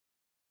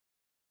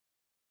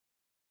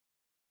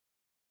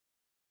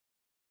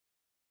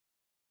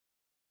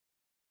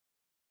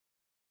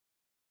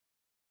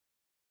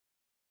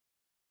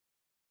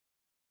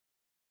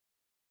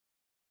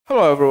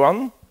Hello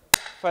everyone,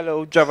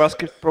 fellow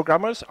JavaScript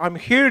programmers. I'm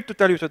here to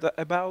tell you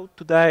about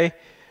today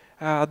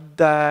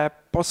the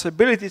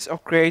possibilities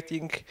of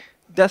creating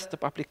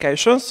desktop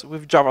applications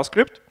with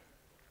JavaScript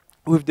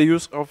with the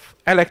use of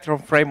Electron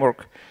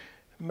framework.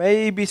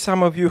 Maybe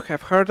some of you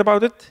have heard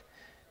about it,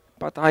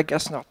 but I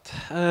guess not.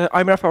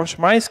 I'm Rafał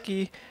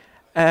Szymański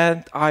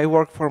and I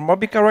work for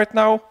Mobica right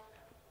now,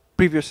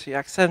 previously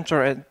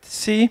Accenture and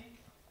C.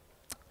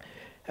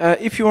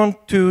 If you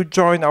want to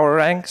join our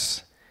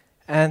ranks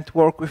and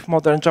work with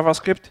modern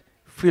JavaScript,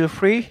 feel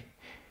free.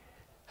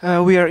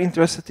 We are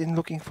interested in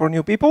looking for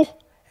new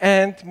people.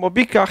 And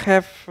Mobica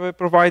have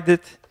provided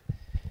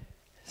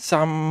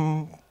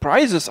some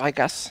prizes, I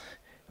guess.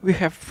 We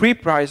have 3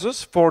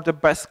 prizes for the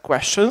best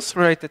questions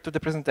related to the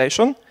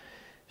presentation.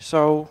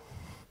 So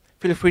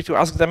feel free to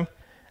ask them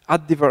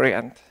at the very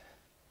end.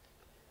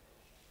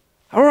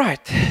 All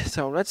right,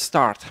 so let's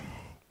start.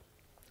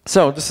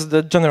 So this is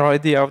the general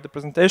idea of the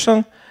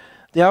presentation.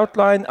 The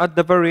outline, at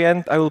the very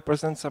end, I will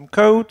present some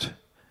code,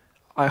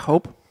 I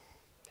hope.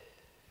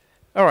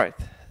 All right,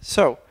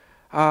 so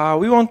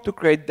we want to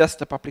create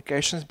desktop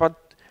applications, but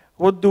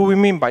what do we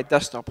mean by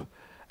desktop?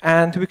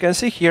 And we can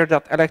see here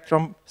that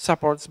Electron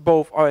supports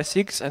both OS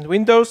X and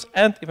Windows,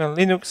 and even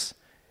Linux,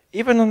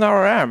 even on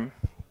our RAM,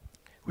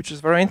 which is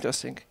very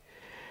interesting.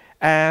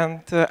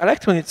 And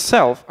Electron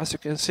itself, as you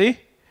can see,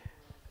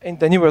 in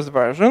the newest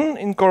version,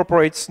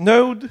 incorporates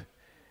Node,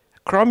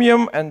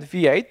 Chromium, and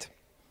V8.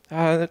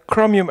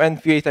 Chromium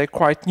and V8 are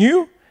quite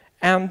new,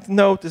 and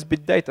Node is a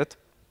bit dated.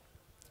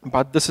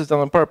 But this is done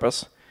on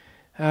purpose,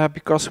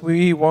 because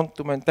we want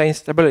to maintain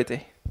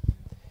stability.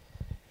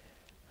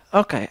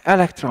 OK,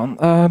 Electron.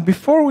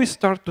 Before we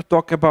start to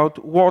talk about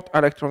what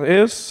Electron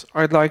is,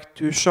 I'd like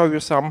to show you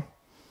some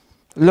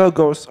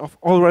logos of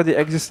already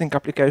existing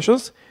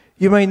applications.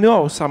 You may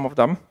know some of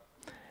them.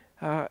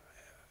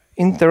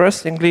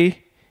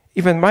 Interestingly,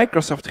 even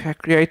Microsoft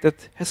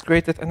has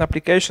created an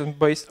application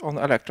based on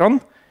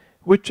Electron,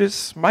 which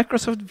is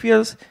Microsoft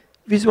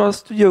Visual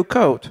Studio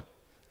Code.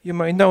 You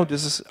may know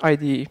this is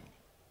IDE.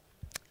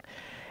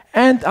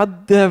 And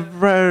at the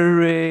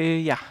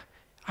very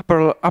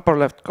upper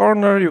left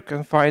corner, you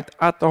can find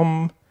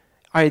Atom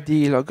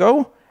IDE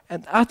logo.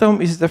 And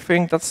Atom is the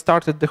thing that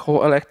started the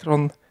whole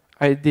Electron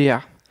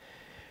idea.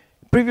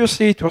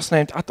 Previously, it was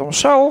named Atom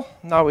Shell.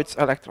 Now it's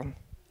Electron.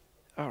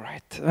 All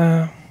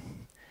right.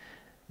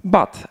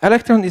 But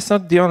Electron is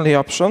not the only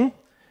option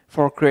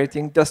for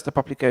creating desktop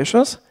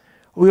applications.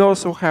 We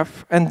also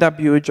have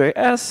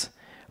NW.js,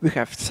 we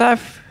have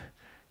Ceph,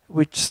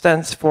 which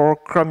stands for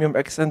Chromium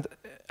X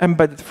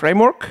Embedded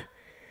Framework,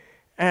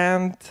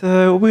 and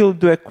we'll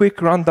do a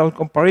quick rundown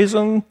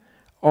comparison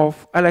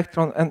of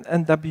Electron and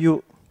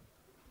NW.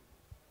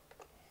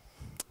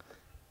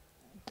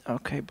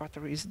 OK,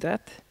 battery is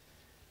dead.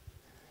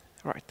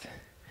 Right.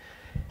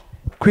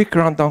 Quick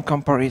rundown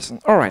comparison.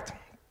 All right.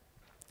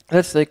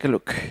 Let's take a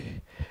look.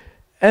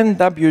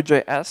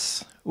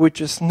 NW.js,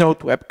 which is Node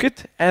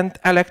WebKit, and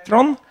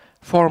Electron,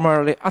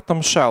 formerly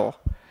Atom Shell.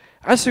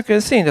 As you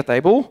can see in the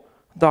table,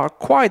 there are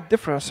quite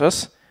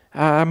differences,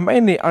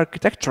 mainly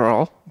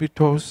architectural,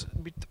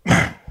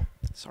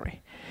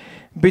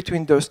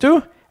 between those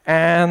two,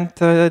 and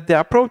the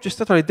approach is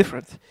totally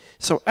different.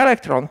 So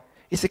Electron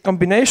is a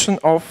combination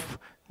of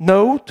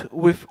Node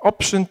with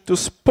option to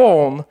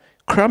spawn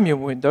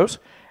Chromium windows,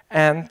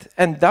 and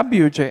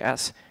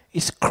NW.js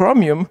is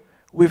Chromium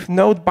with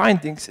Node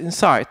bindings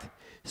inside.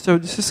 So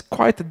this is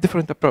quite a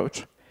different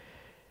approach.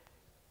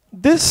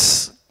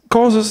 This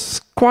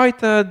causes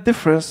quite a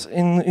difference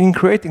in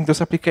creating those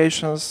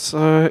applications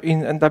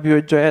in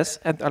NW.js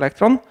and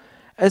Electron.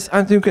 As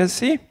you can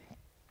see,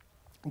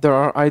 there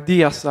are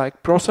ideas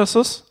like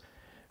processes,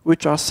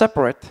 which are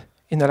separate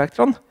in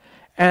Electron,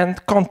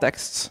 and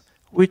contexts,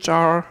 which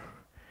are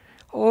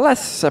less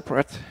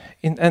separate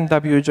in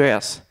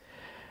NW.js.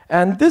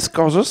 And this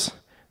causes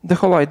the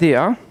whole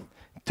idea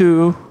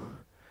to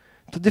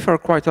differ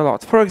quite a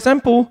lot. For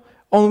example,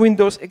 on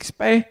Windows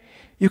XP,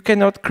 you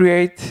cannot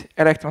create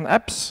Electron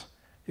apps.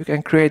 You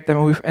can create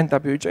them with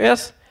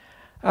NW.js.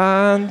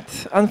 And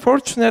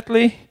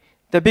unfortunately,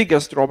 the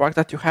biggest drawback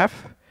that you have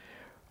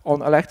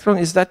on Electron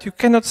is that you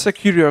cannot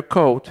secure your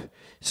code.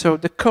 So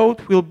the code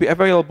will be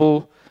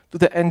available to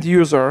the end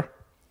user.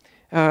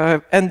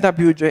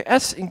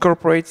 NW.js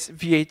incorporates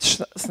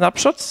V8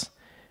 snapshots.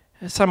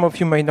 Some of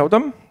you may know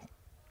them.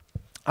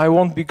 I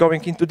won't be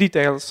going into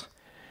details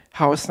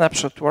how a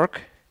snapshot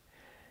works.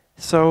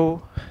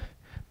 So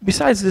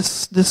besides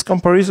this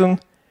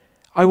comparison,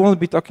 I won't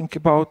be talking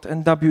about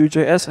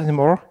NW.js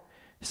anymore.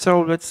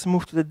 So let's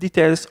move to the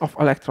details of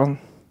Electron.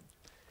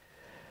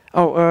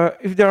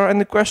 If there are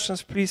any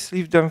questions, please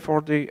leave them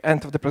for the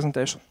end of the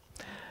presentation.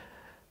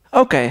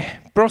 OK,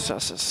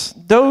 processes.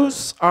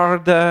 Those are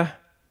the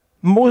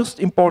most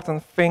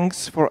important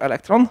things for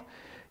Electron.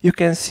 You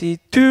can see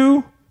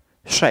 2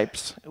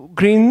 shapes.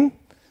 Green,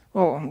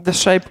 well, the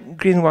shape,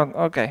 green one,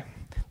 OK.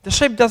 The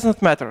shape does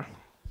not matter.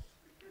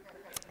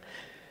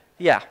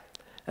 Yeah,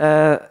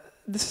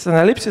 this is an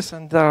ellipsis,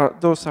 and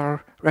those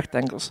are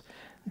rectangles.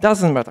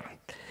 Doesn't matter.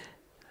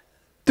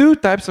 two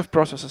types of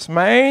processes,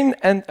 main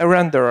and a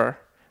renderer.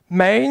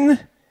 Main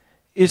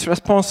is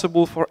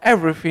responsible for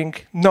everything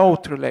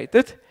node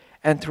related,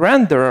 and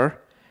renderer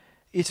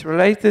is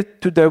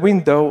related to the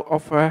window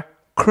of a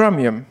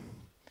Chromium.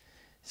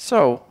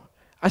 So,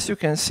 as you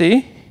can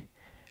see,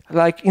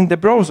 like in the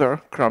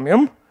browser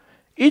Chromium,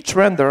 each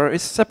renderer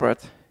is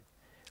separate,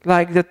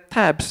 like the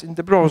tabs in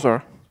the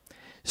browser.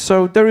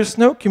 So there is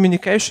no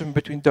communication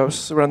between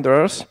those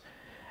renderers,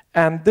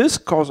 and this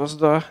causes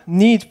the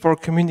need for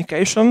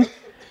communication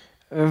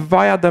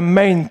via the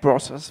main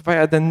process,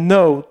 via the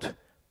node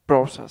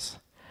process.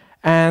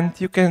 And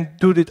you can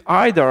do it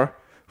either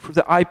through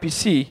the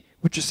IPC,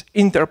 which is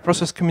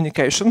inter-process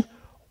communication,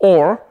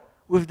 or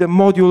with the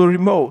module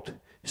remote.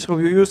 So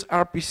you use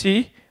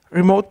RPC,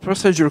 remote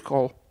procedure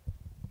call.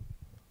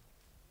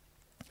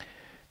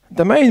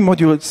 The main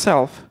module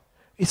itself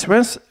is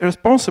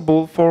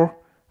responsible for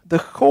the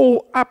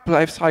whole app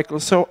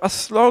lifecycle. So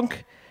as long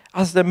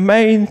as the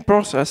main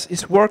process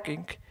is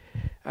working,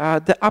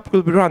 the app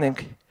will be running.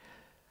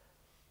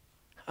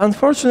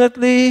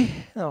 Unfortunately,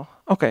 no.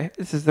 Okay,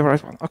 this is the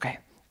right one. Okay,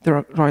 the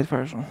right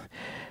version.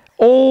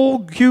 All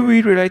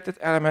GUI-related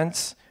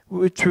elements,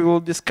 which we will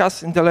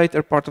discuss in the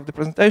later part of the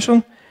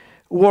presentation,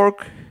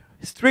 work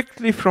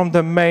strictly from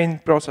the main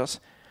process.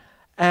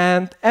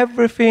 And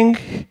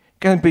everything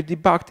can be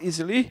debugged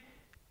easily.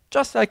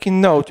 Just like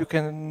in Node, you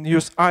can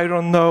use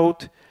iron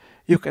node,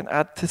 you can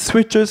add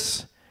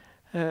switches,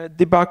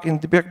 debug in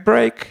debug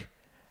break,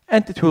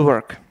 and it will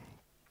work.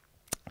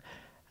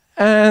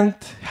 And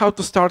how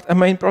to start a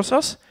main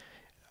process?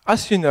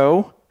 As you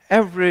know,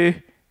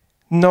 every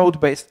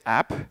node-based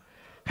app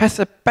has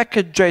a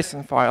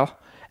package.json file.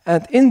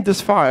 And in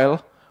this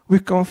file, we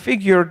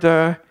configure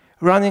the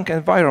running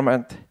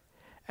environment.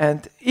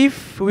 And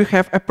if we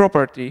have a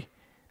property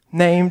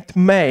named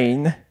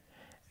main,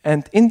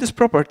 and in this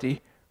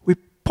property, we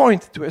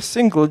point to a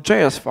single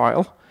JS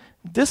file,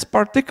 this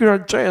particular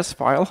JS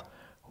file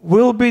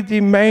will be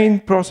the main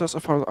process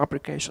of our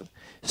application.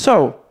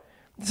 So,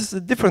 this is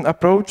a different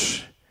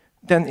approach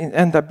than in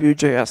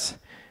NW.js.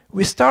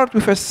 We start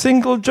with a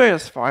single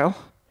JS file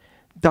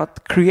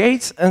that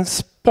creates and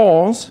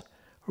spawns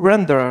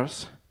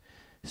renderers.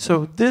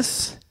 So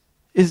this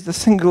is the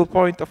single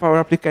point of our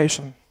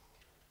application.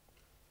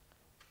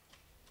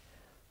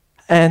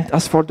 And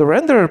as for the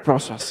renderer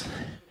process,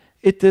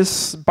 it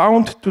is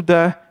bound to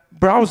the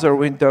browser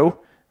window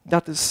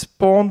that is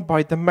spawned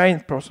by the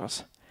main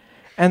process.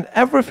 And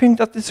everything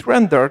that is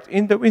rendered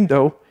in the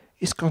window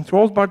is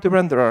controlled by the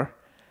renderer.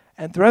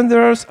 And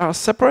renderers are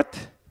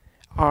separate,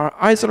 are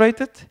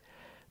isolated,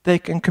 they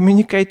can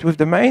communicate with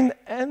the main,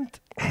 and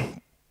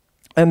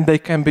they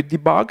can be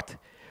debugged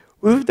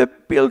with the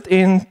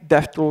built-in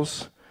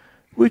DevTools,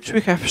 which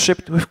we have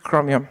shipped with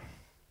Chromium.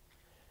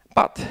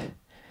 But,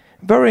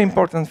 very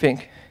important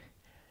thing,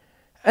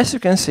 as you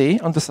can see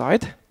on the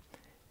side,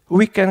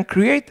 we can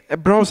create a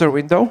browser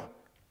window,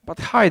 but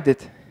hide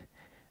it.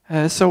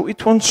 So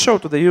it won't show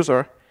to the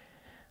user.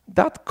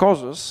 That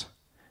causes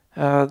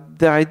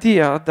the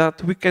idea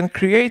that we can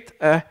create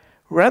a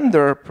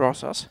render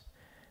process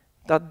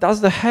that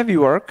does the heavy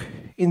work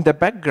in the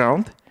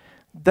background,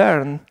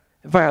 then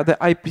via the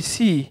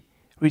IPC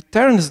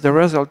returns the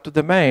result to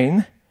the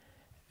main,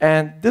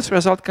 and this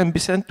result can be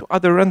sent to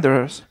other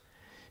renderers.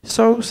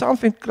 So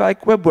something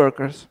like web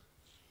workers.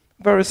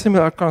 Very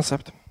similar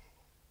concept.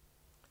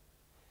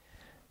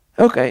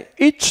 Okay,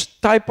 each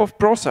type of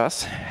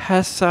process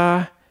has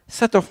a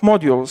set of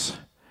modules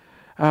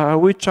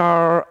which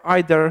are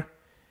either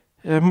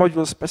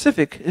module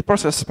specific,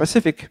 process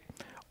specific,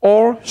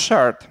 or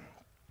shared.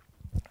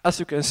 As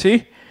you can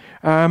see,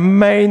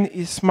 main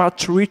is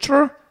much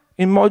richer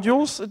in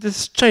modules. It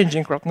is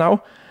changing right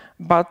now,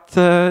 but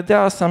there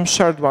are some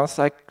shared ones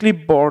like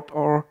clipboard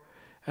or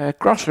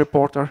crash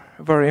reporter,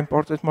 a very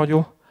important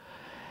module.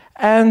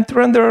 And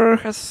renderer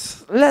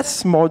has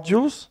less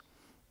modules,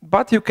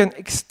 but you can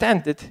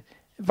extend it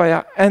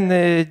via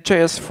any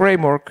JS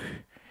framework,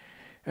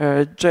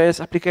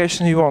 JS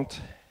application you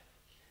want.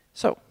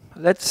 So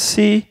let's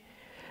see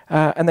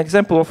an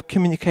example of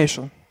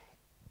communication.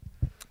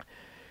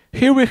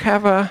 Here we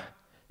have a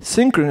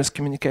synchronous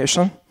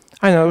communication.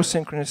 I know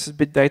synchronous is a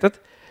bit dated,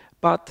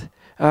 but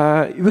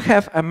we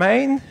have a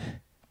main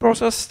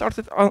process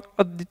started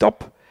at the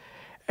top,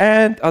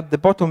 and at the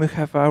bottom we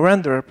have a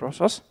renderer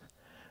process,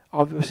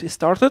 obviously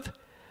started,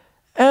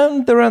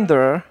 and the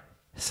renderer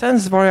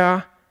sends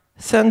via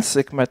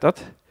sendsig method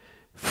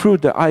through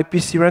the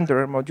IPC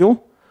renderer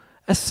module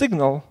a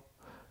signal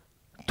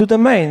to the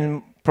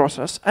main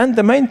process, and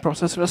the main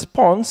process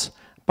responds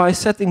by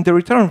setting the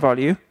return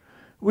value,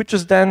 which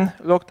is then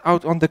logged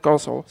out on the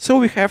console. So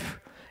we have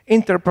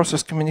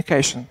inter-process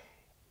communication.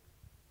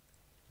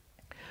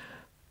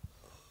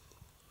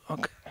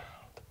 Okay.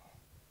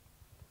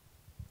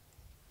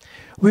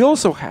 We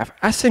also have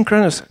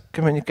asynchronous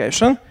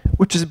communication,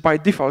 which is by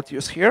default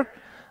used here.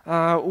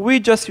 We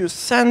just use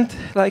send,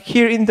 like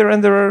here in the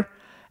renderer,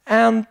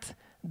 and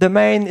the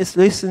main is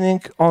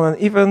listening on an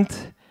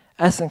event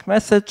async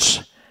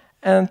message,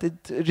 and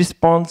it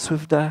responds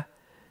with the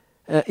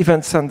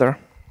event sender.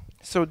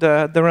 So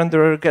the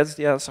renderer gets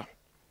the answer.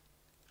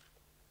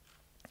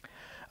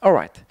 All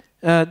right,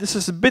 this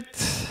is a bit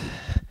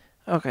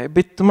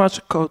too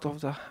much code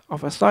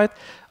of a slide.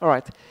 All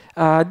right,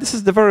 this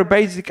is the very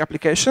basic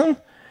application.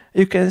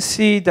 You can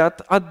see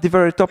that at the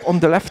very top on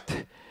the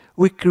left,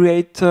 we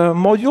create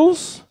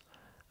modules.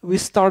 We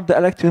start the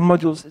Electron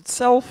modules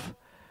itself.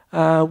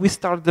 We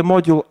start the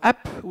module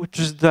app, which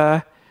is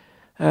the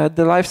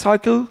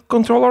lifecycle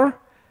controller.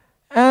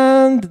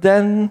 And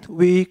then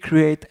we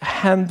create a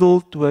handle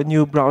to a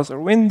new browser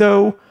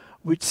window,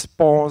 which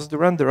spawns the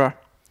renderer.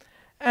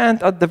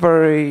 And at the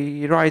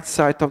very right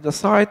side of the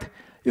site,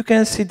 you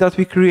can see that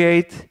we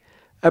create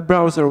a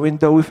browser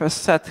window with a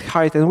set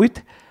height and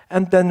width,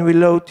 and then we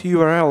load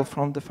URL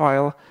from the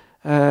file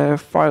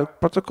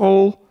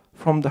protocol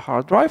from the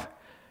hard drive,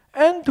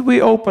 and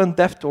we open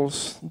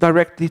DevTools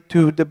directly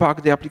to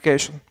debug the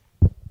application.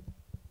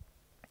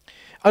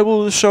 I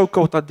will show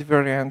code at the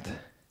very end.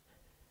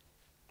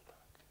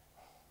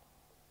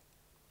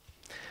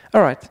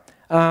 All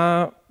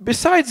right.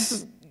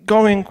 Besides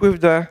going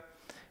with the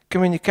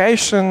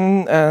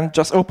communication and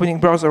just opening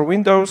browser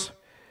windows,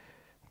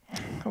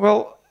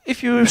 well,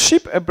 if you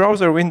ship a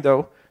browser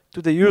window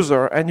to the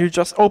user and you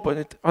just open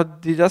it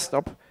at the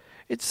desktop,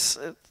 it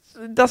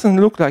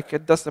doesn't look like a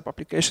desktop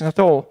application at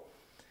all.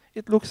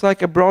 It looks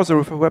like a browser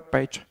with a web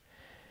page.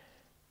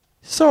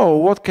 So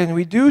what can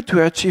we do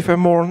to achieve a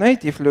more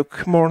native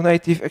look, more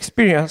native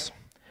experience?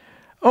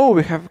 Oh,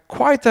 we have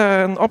quite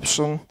an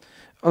option.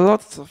 A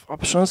lot of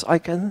options, I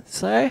can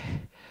say.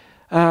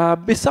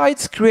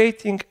 Besides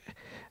creating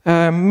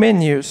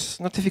menus,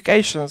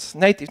 notifications,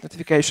 native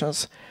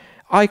notifications,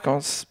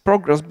 icons,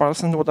 progress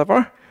bars, and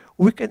whatever,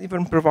 we can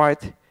even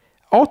provide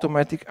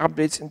automatic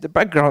updates in the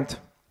background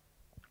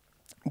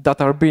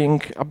that are being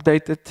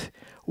updated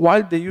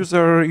while the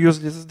user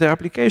uses the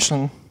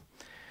application,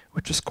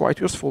 which is quite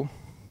useful.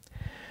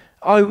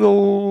 I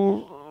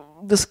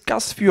will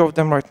discuss a few of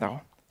them right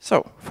now.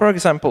 So, for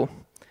example,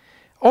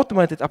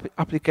 automated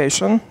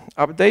application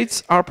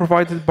updates are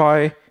provided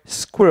by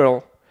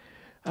Squirrel.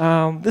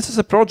 This is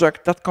a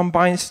project that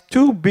combines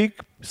two big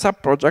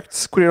sub-projects,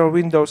 Squirrel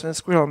Windows and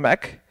Squirrel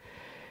Mac,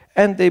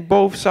 and they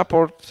both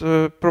support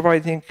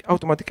providing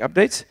automatic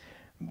updates,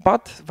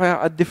 but via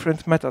a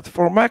different method.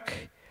 For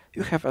Mac,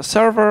 you have a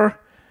server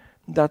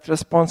that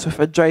responds with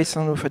a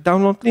JSON with a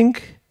download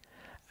link,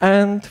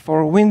 and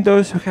for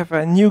Windows, you have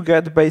a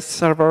NuGet-based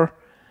server,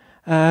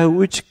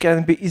 which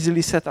can be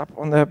easily set up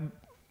on a,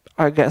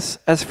 I guess,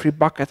 S3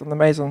 bucket on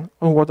Amazon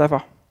or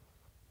whatever.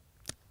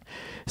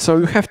 So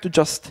you have to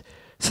just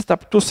set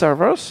up two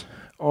servers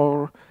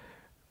or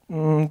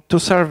two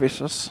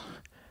services,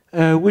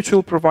 which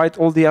will provide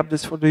all the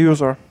updates for the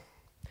user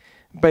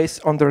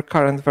based on their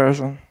current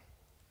version.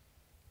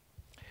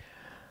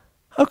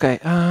 Okay,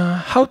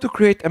 how to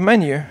create a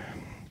menu?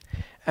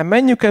 A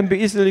menu can be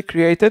easily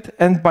created,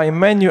 and by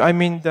menu I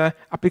mean the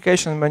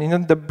application menu,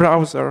 not the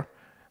browser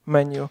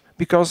menu,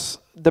 because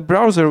the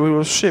browser we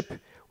will ship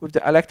with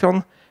the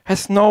Electron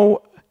has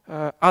no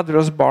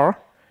address bar,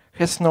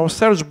 has no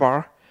search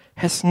bar,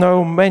 has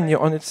no menu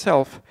on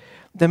itself.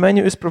 The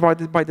menu is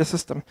provided by the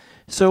system.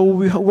 So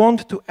we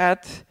want to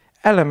add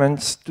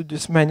elements to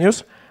these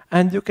menus,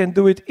 and you can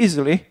do it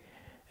easily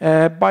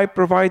by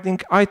providing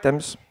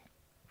items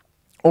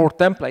or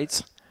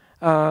templates.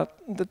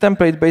 The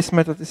template-based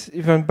method is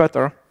even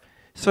better.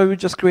 So you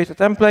just create a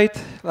template,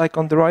 like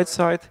on the right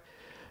side.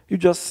 You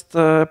just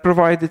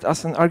provide it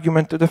as an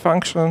argument to the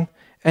function,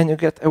 and you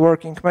get a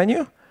working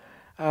menu.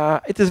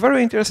 It is a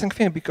very interesting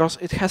thing because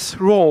it has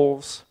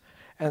roles,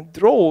 and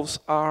roles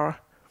are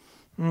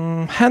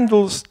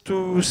handles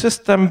to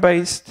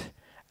system-based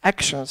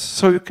actions.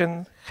 So you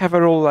can have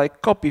a role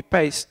like copy,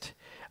 paste,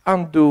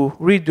 undo,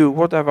 redo,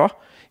 whatever.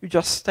 You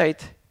just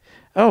state,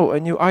 oh, a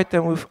new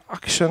item with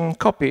action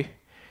copy.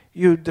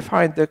 You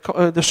define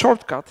the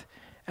shortcut,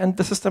 and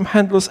the system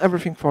handles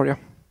everything for you.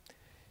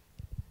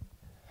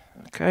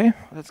 Okay,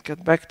 let's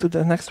get back to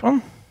the next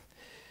one.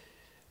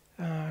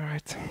 All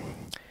right.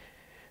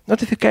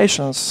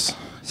 Notifications,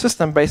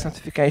 system-based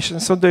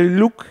notifications, so they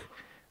look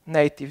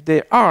native.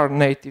 They are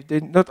native.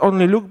 They not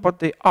only look, but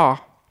they are.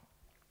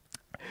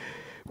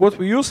 What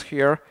we use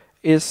here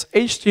is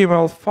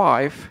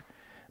HTML5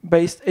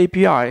 based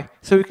API.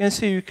 So you can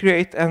see you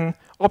create an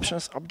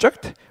options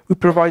object. We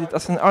provide it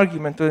as an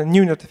argument to a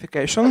new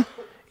notification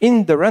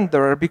in the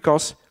renderer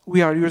because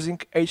we are using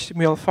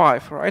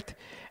HTML5, right?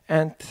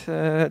 And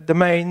the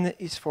main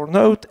is for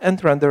Node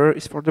and renderer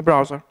is for the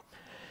browser.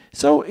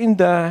 So in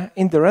the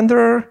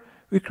renderer,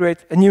 we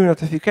create a new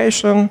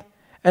notification,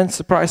 and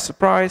surprise,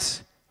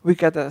 surprise, we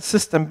get a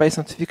system-based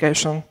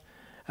notification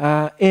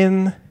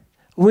in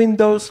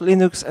Windows,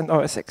 Linux, and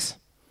OS X.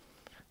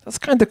 That's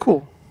kind of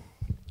cool.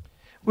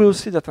 We'll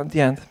see that at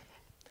the end.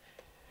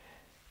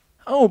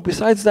 Oh,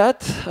 besides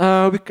that,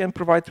 we can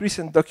provide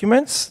recent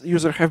documents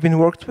users have been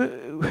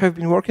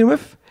working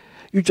with.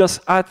 You just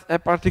add a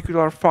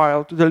particular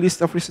file to the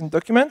list of recent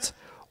documents,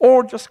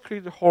 or just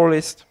create the whole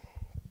list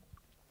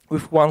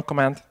with one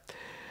command.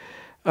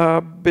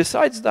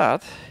 Besides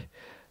that,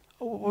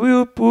 we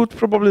would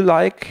probably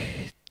like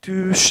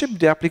to ship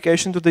the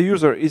application to the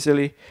user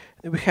easily.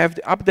 We have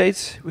the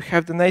updates, we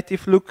have the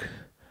native look.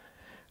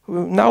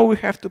 Now we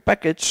have to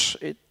package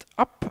it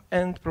up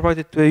and provide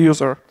it to a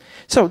user.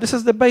 So this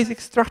is the basic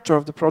structure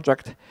of the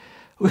project.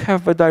 We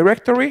have a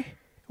directory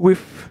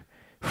with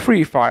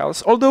 3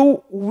 files.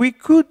 Although we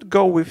could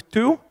go with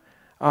 2,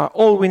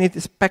 all we need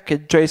is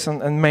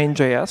package.json and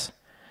main.js.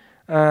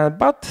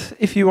 But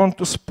if you want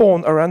to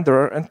spawn a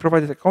renderer and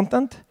provide it the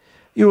content,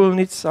 you will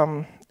need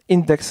some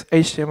index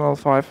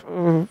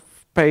HTML5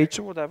 page,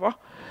 whatever.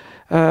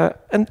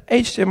 An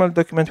HTML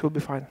document will be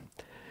fine.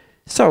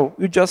 So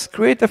you just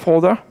create a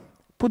folder,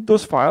 put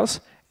those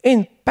files.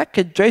 In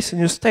package.json,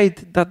 you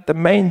state that the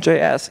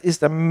main.js is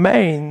the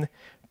main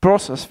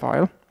process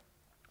file,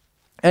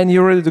 and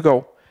you're ready to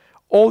go.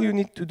 All you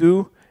need to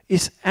do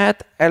is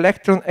add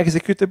Electron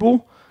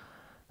executable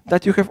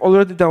that you have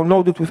already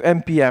downloaded with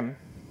npm.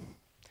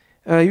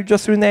 You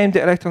just rename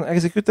the Electron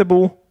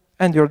executable,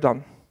 and you're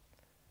done.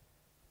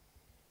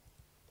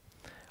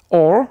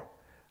 Or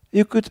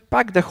you could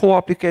pack the whole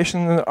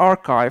application in an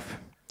archive.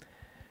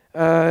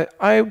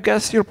 I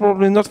guess you're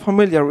probably not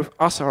familiar with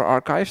Azure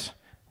archives.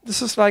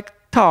 This is like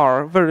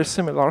tar, very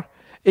similar.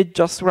 It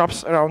just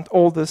wraps around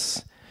all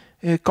this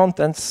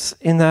contents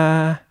in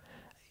a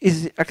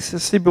easy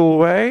accessible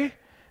way.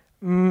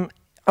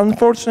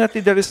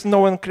 Unfortunately, there is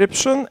no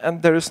encryption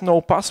and there is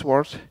no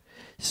password.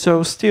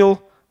 So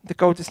still, the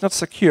code is not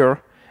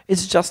secure.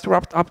 It's just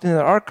wrapped up in an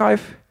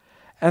archive.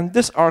 And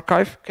this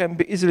archive can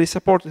be easily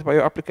supported by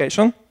your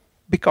application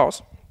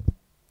because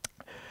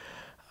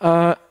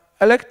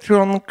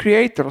Electron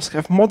creators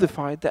have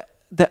modified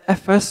the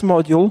FS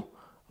module,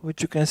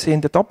 which you can see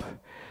in the top,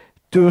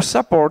 to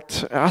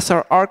support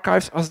Azure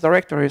archives as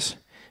directories.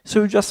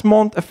 So you just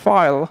mount a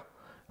file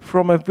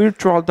from a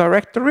virtual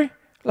directory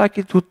like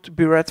it would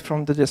be read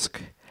from the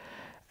disk.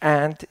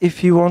 And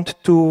if you want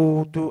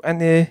to do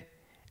any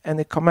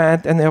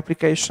command, any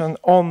application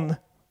on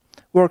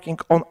working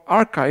on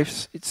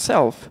archives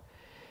itself,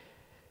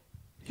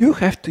 you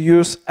have to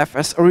use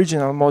FS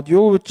original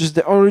module, which is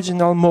the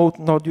original node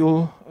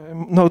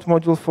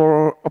module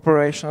for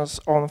operations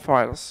on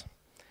files.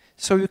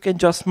 So you can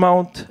just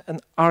mount an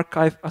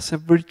archive as a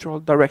virtual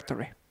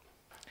directory.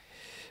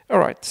 All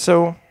right,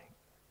 so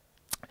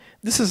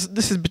this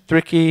is a bit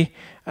tricky,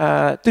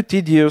 too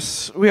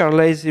tedious. We are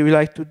lazy. We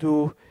like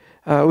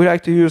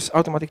to use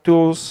automatic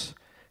tools.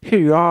 Here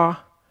you are,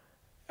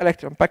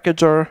 Electron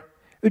packager.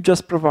 You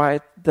just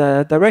provide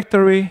the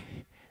directory,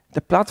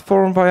 the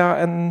platform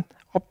via an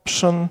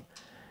option,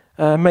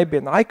 maybe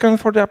an icon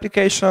for the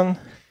application.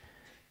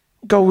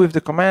 Go with the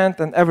command,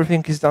 and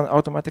everything is done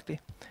automatically.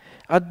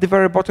 At the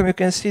very bottom, you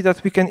can see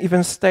that we can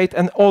even state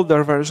an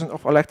older version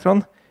of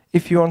Electron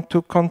if you want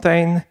to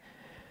contain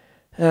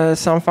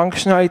some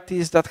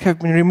functionalities that have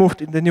been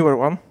removed in the newer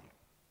one.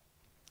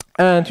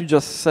 And you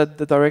just set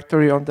the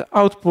directory on the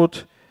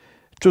output,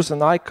 choose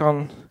an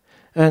icon,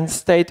 and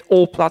state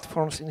all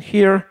platforms in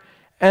here.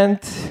 And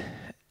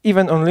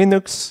even on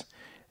Linux,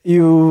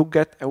 you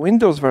get a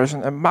Windows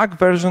version, a Mac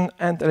version,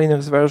 and a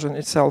Linux version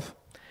itself.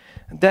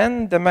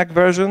 Then the Mac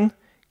version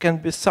can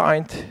be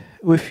signed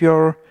with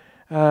your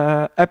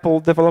Apple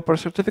developer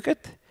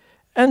certificate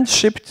and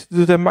shipped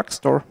to the Mac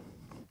store,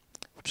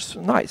 which is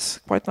nice,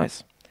 quite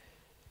nice.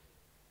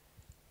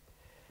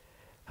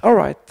 All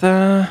right,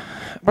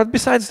 but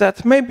besides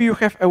that, maybe you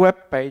have a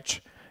web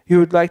page you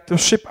would like to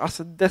ship as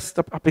a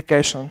desktop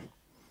application.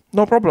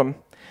 No problem.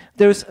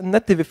 There is a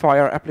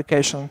Nativifier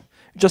application.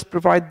 You just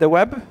provide the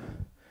web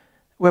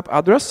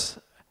address,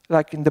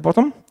 like in the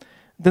bottom,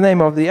 the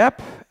name of the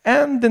app,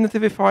 and the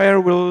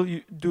Nativifier will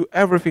do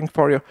everything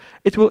for you.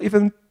 It will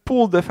even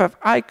pull the Fav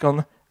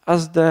icon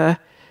as the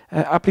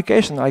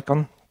application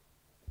icon.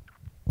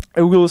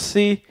 We will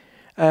see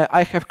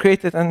I have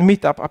created a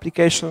meetup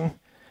application.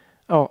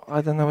 Oh,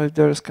 I don't know if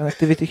there is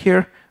connectivity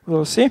here. We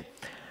will see.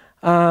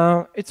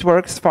 It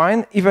works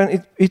fine.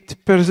 Even it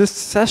persists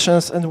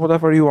sessions and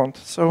whatever you want.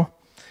 So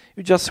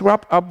you just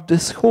wrap up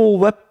this whole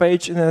web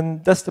page in a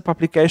desktop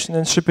application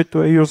and ship it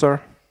to a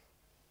user.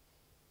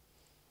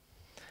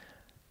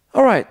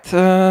 All right,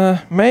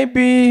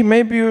 maybe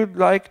you'd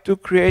like to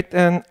create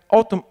an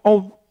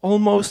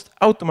almost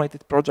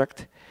automated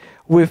project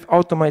with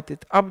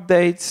automated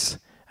updates,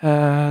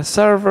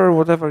 server,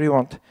 whatever you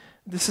want.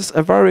 This is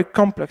a very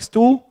complex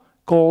tool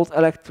called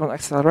Electron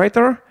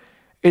Accelerator.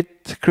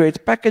 It creates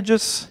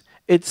packages,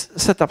 it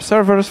sets up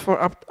servers for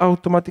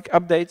automatic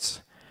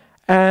updates,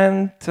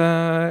 and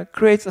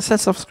creates a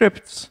set of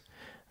scripts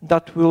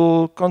that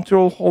will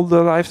control all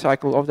the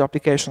lifecycle of the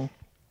application.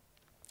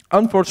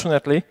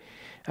 Unfortunately,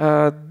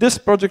 this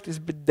project is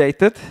a bit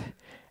dated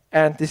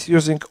and is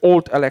using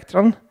old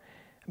Electron,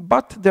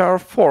 but there are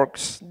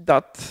forks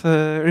that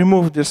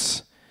remove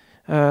this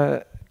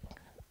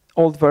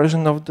old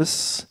version of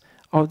this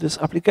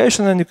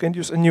application, and you can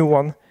use a new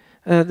one.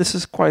 This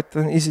is quite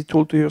an easy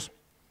tool to use.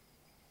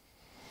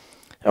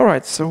 All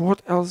right, so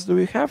what else do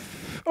we have?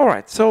 All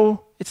right,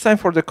 so it's time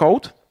for the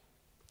code.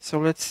 So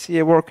let's see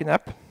a working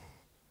app.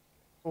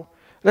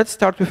 Let's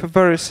start with a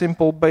very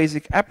simple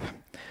basic app.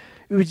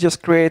 We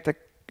just create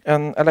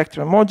an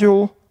Electron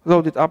module,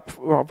 load it up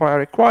via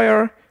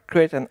require,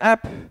 create an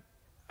app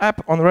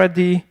on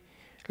ready.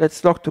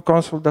 Let's log to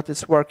console that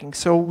it's working.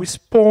 So we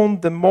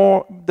spawn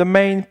the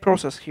main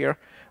process here.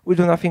 We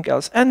do nothing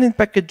else. And in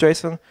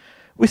package.json,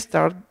 we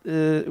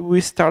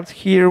start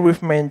here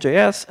with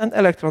main.js and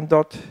Electron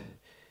dot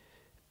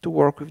to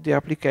work with the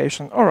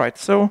application. All right,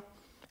 so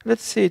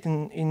let's see it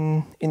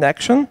in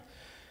action.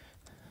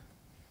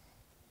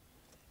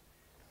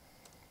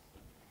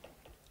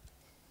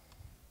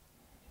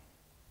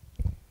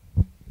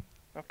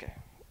 Okay,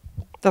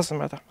 doesn't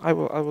matter. I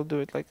will do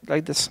it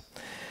like this.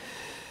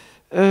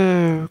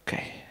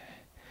 Okay,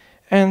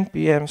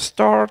 npm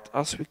start.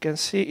 As we can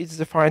see, it's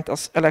defined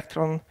as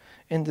Electron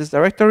in this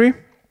directory,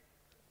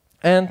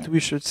 and we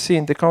should see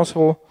in the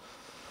console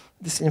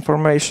this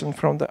information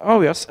from the,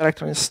 oh yes,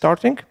 Electron is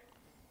starting.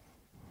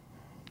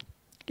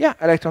 Yeah,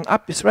 Electron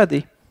app is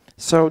ready.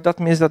 So that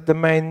means that the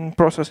main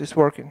process is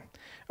working.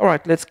 All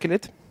right, let's kill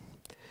it.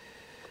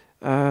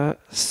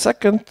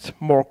 Second,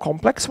 more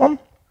complex one.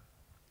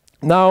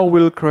 Now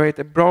we'll create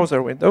a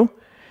browser window.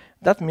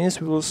 That means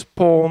we will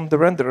spawn the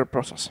renderer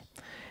process.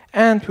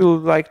 And we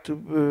would like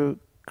to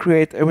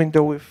create a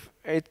window with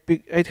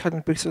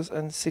 800 pixels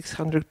and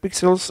 600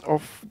 pixels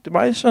of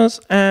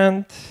dimensions,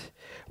 and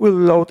we'll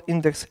load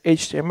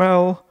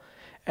index.html,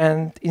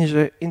 and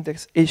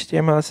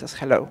index.html says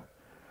hello.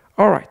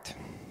 All right.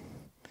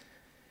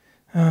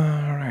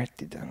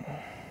 Alrighty then.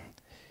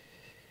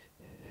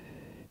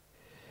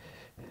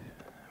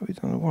 We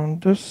don't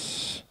want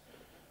this.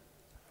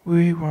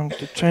 We want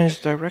to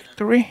change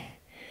directory.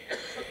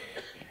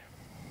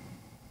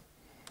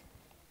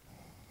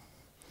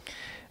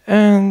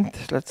 And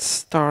let's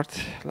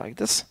start like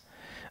this.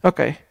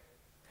 Okay.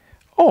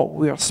 Oh,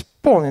 we are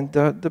spawning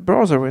the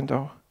browser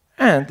window,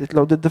 and it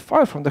loaded the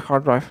file from the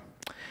hard drive.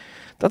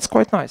 That's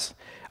quite nice.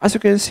 As you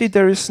can see,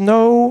 there is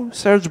no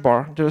search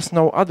bar, there is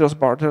no address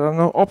bar, there are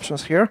no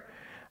options here.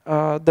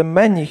 The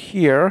menu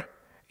here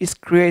is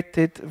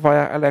created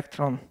via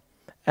Electron,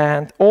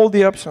 and all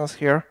the options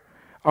here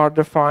are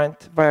defined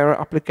via our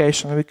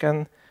application. We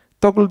can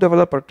toggle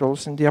developer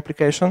tools in the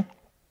application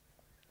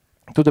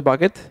to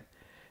debug it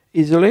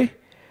easily.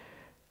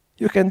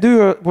 You can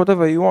do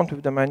whatever you want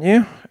with the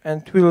menu,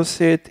 and we will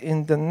see it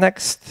in the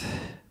next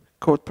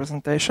code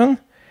presentation.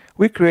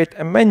 We create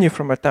a menu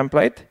from a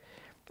template,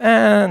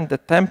 and the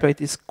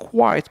template is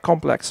quite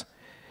complex.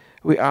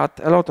 We add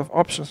a lot of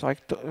options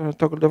like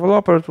toggle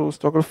developer tools,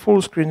 toggle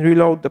full screen,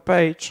 reload the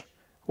page,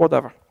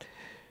 whatever.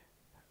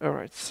 All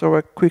right, so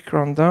a quick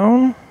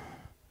rundown.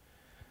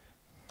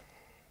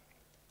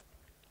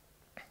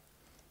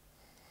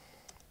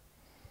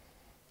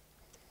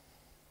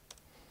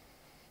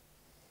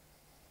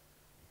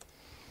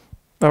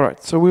 All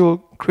right, so we will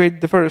create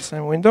the very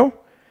same window,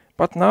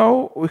 but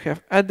now we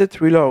have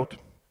added reload.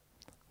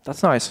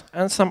 That's nice,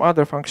 and some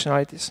other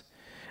functionalities.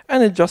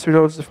 And it just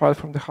reloads the file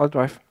from the hard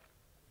drive.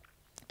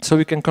 So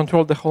we can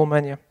control the whole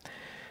menu.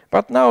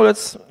 But now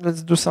let's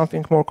do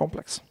something more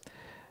complex.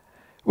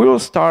 We will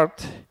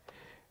start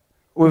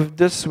with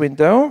this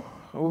window.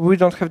 We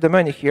don't have the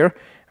menu here,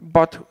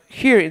 but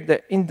here in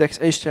the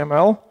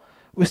index.html,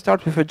 we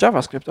start with a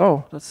JavaScript.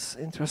 Oh, that's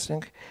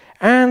interesting.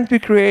 And we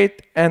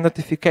create a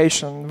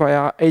notification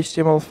via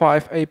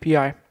HTML5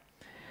 API.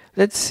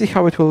 Let's see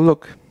how it will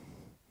look.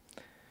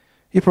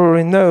 You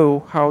probably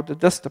know how the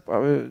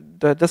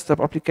desktop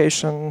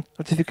application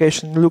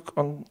notification look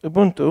on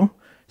Ubuntu.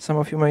 Some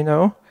of you may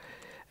know.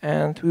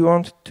 And we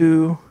want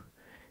to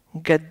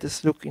get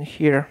this look in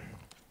here.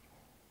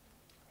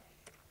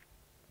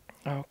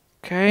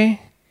 Okay.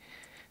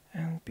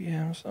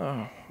 NPMs.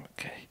 Oh,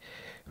 okay.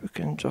 We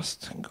can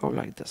just go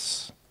like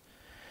this.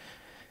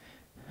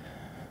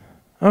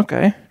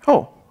 Okay.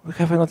 Oh, we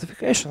have a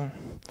notification.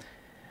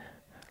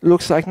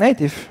 Looks like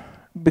native,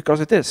 because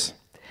it is.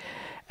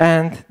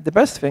 And the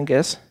best thing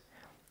is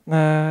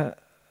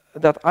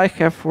that I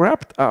have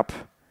wrapped up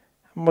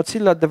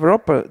Mozilla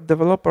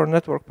developer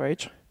network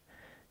page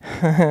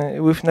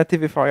with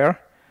Nativifier.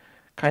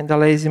 Kind of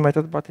lazy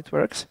method, but it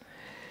works.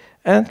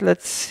 And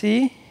let's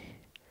see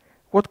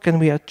what can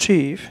we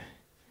achieve.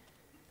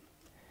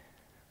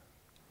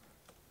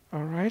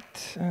 All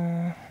right.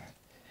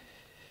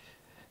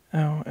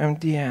 Oh,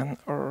 MDN,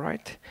 all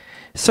right.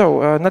 So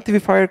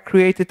Nativifier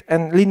created a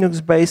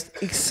Linux-based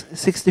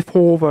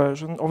x64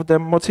 version of the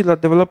Mozilla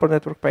Developer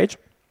Network page.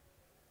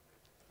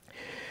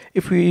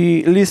 If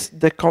we list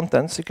the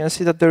contents, you can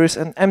see that there is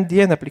an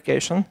MDN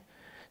application.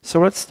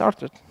 So let's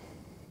start it.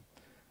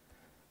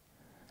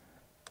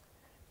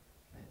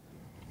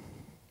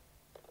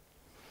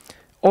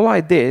 All I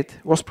did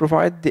was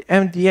provide the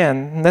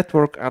MDN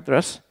network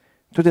address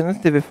to the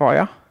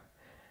Nativifier,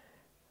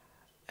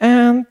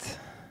 and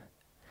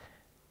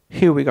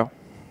here we go.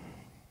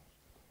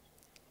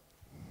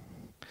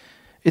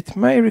 It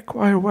may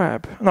require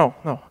web. No,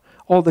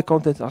 all the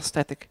contents are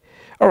static.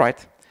 All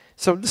right,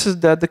 so this is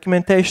the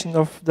documentation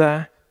of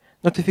the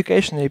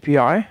notification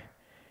API,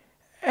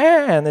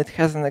 and it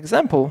has an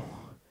example,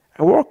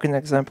 a working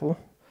example.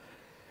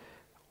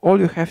 All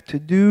you have to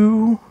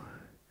do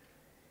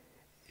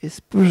is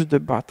push the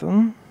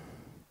button.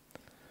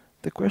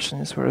 The question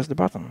is, where is the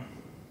button?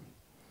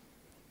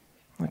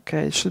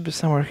 Okay, it should be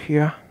somewhere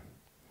here.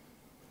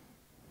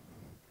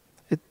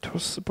 It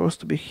was supposed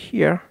to be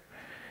here,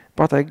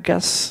 but I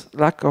guess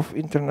lack of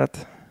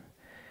internet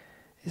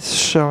is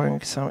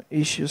showing some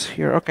issues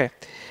here. Okay,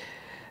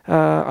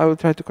 I will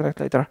try to connect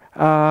later.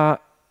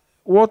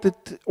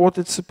 What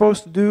it's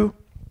supposed to do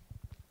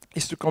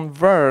is to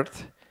convert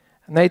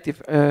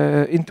native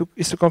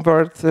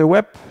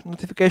web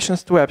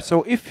notifications to web.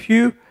 So if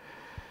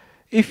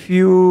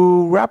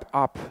you wrap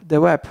up the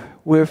web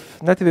with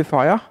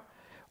Nativifier,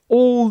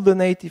 all the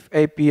native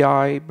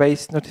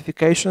API-based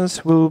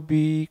notifications will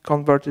be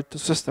converted to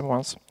system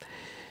ones.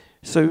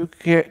 So you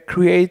can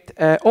create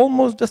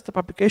almost desktop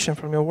application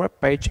from your web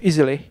page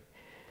easily.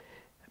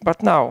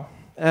 But now,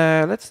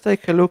 let's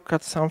take a look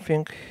at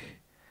something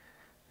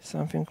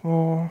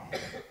more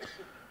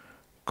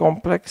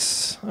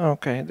complex.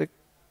 Okay,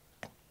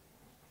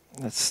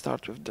 let's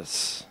start with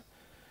this.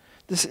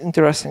 This is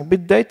interesting.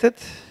 Bit dated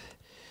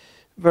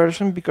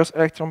version because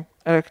Electron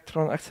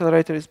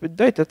accelerator is bit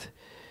dated,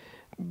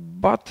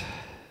 but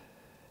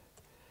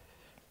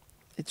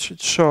it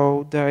should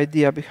show the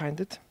idea behind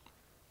it.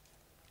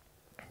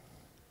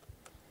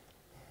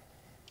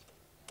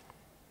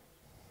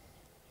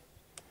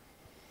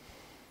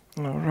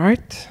 All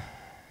right.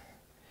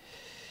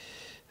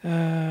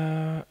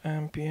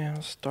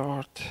 npm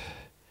start.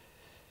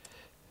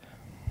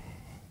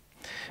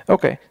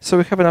 Okay, so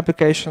we have an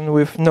application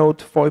with Node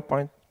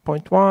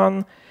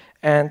 4.1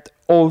 and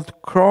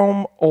old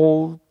Chrome,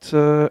 old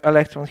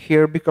Electron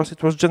here because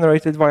it was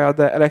generated via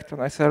the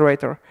Electron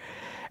accelerator.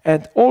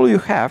 And all you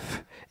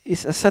have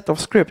is a set of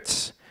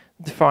scripts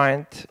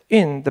defined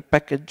in the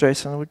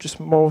package.json, which is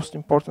most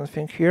important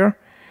thing here.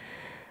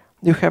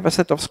 You have a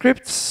set of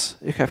scripts,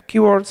 you have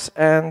keywords,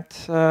 and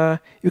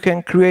you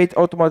can create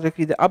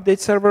automatically the update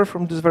server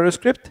from this very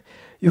script.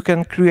 You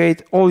can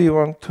create all you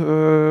want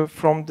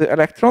from the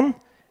Electron.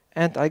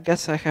 And I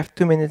guess I have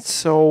 2 minutes,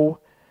 so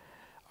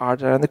are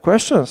there any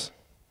questions?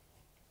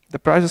 The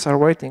prizes are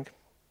waiting.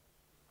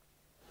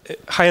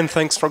 Hi, and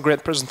thanks for a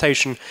great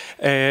presentation.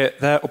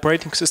 The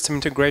operating system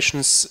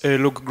integrations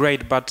look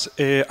great, but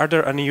are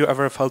there any you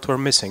ever felt were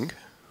missing?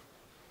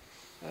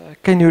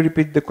 Can you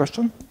repeat the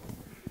question?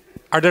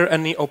 Are there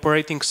any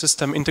operating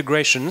system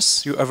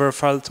integrations you ever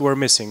felt were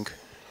missing?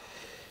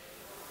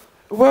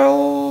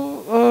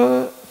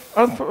 Well,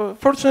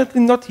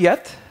 unfortunately not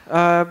yet,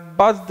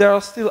 but they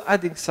are still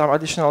adding some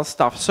additional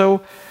stuff.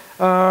 So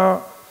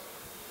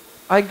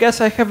I guess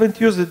I haven't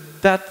used it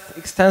that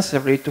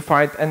extensively to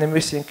find any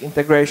missing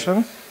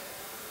integration,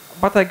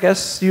 but I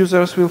guess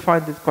users will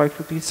find it quite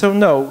quickly. So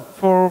no,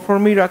 for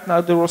me right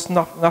now there was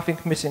nothing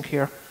missing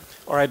here.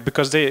 All right,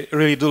 because they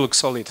really do look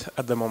solid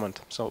at the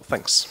moment, so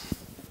thanks.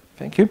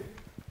 Thank you.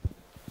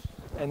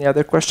 Any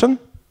other question?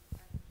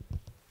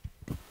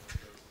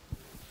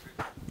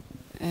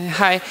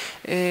 Hi.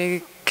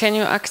 Can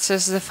you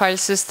access the file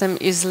system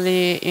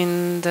easily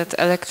in that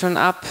Electron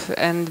app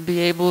and be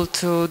able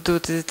to do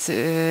it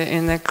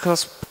in a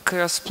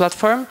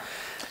cross-platform?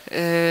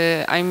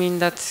 I mean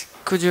that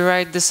could you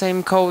write the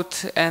same code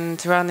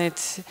and run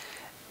it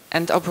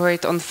and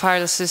operate on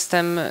file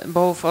system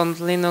both on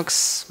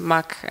Linux,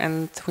 Mac,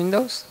 and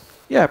Windows?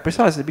 Yeah,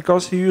 precisely,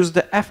 because you use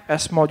the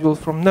FS module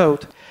from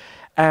Node.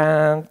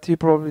 And you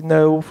probably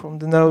know from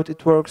the Node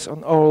it works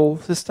on all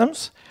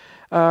systems.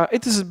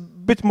 It is a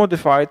bit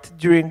modified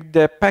during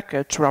the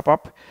package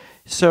wrap-up.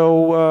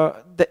 So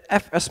the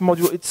FS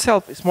module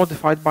itself is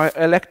modified by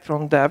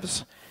Electron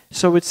devs.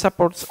 So it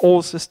supports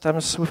all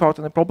systems without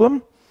any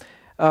problem.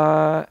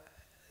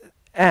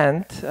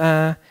 And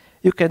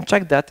you can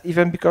check that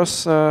even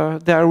because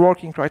they are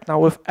working right now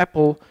with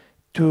Apple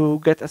to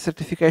get a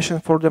certification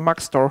for the Mac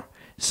Store.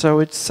 So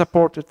it's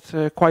supported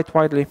quite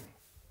widely.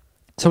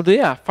 So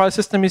the file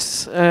system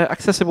is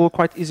accessible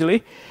quite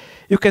easily.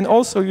 You can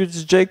also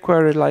use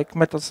jQuery like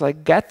methods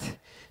like get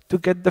to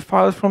get the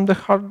file from the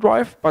hard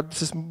drive, but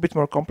this is a bit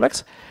more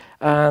complex.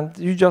 And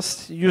you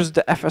just use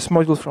the FS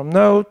module from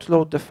Node,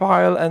 load the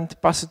file, and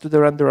pass it to the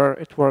renderer.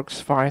 It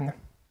works fine.